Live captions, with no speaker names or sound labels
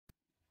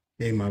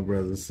Hey, my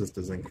brothers and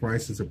sisters in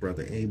Christ, it's a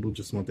brother Abel.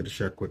 Just wanted to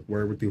share a quick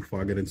word with you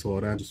before I get into all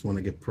that. I just want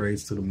to give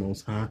praise to the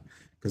Most High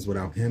because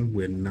without Him,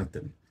 we're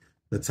nothing.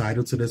 The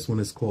title to this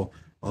one is called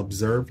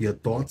Observe Your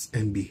Thoughts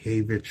and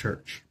Behavior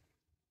Church.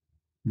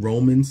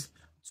 Romans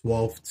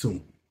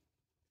 12:2.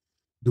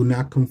 Do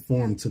not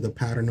conform to the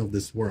pattern of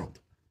this world,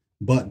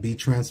 but be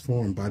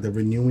transformed by the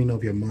renewing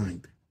of your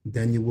mind.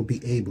 Then you will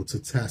be able to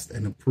test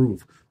and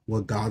approve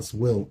what God's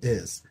will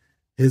is,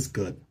 His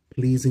good,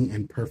 pleasing,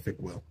 and perfect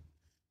will.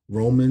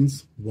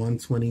 Romans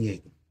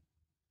 1:28.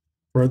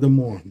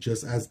 Furthermore,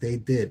 just as they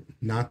did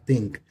not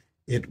think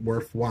it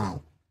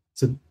worthwhile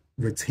to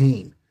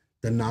retain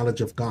the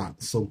knowledge of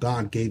God, so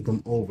God gave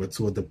them over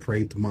to a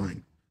depraved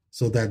mind,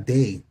 so that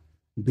they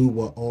do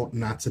what ought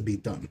not to be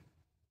done.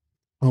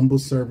 Humble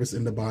service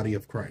in the body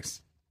of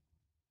Christ.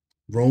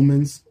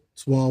 Romans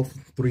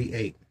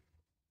 12:3-8.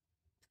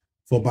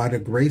 For by the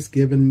grace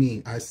given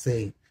me, I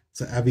say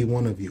to every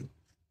one of you,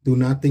 do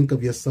not think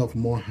of yourself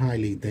more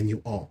highly than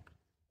you ought,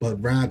 but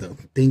rather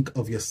think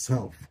of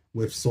yourself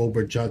with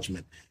sober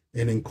judgment,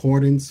 in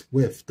accordance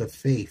with the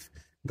faith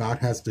God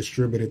has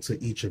distributed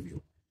to each of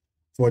you.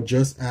 For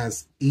just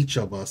as each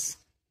of us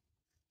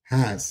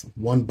has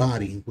one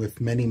body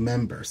with many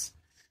members,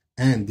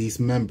 and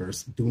these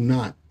members do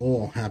not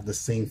all have the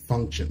same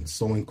function,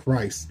 so in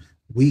Christ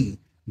we,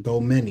 though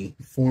many,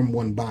 form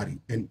one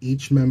body, and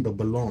each member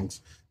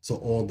belongs to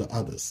all the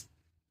others.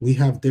 We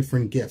have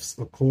different gifts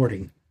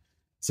according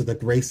to the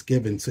grace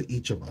given to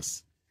each of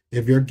us.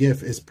 If your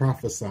gift is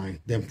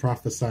prophesying, then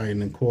prophesy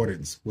in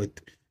accordance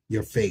with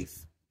your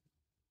faith.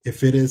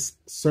 If it is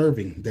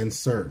serving, then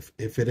serve.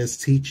 If it is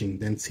teaching,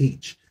 then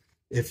teach.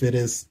 If it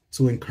is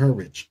to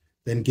encourage,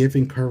 then give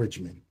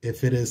encouragement.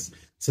 If it is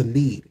to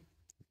lead,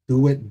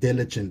 do it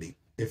diligently.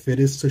 If it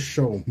is to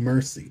show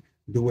mercy,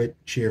 do it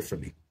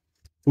cheerfully.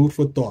 Food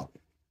for thought.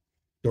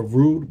 The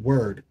root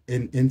word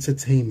in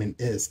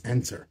entertainment is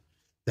enter.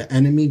 The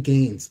enemy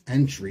gains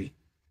entry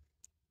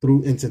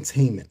through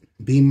entertainment.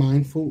 Be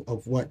mindful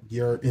of what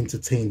you're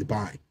entertained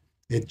by.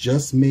 It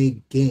just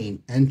may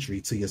gain entry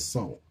to your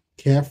soul.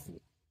 Careful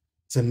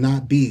to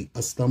not be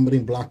a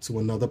stumbling block to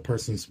another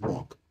person's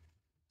walk.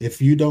 If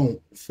you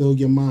don't fill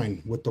your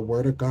mind with the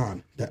word of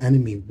God, the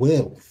enemy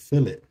will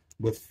fill it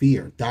with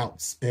fear,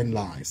 doubts, and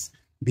lies.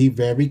 Be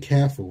very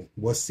careful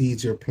what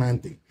seeds you're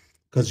planting,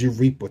 because you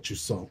reap what you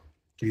sow.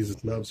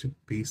 Jesus loves you.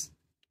 Peace.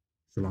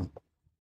 Shalom.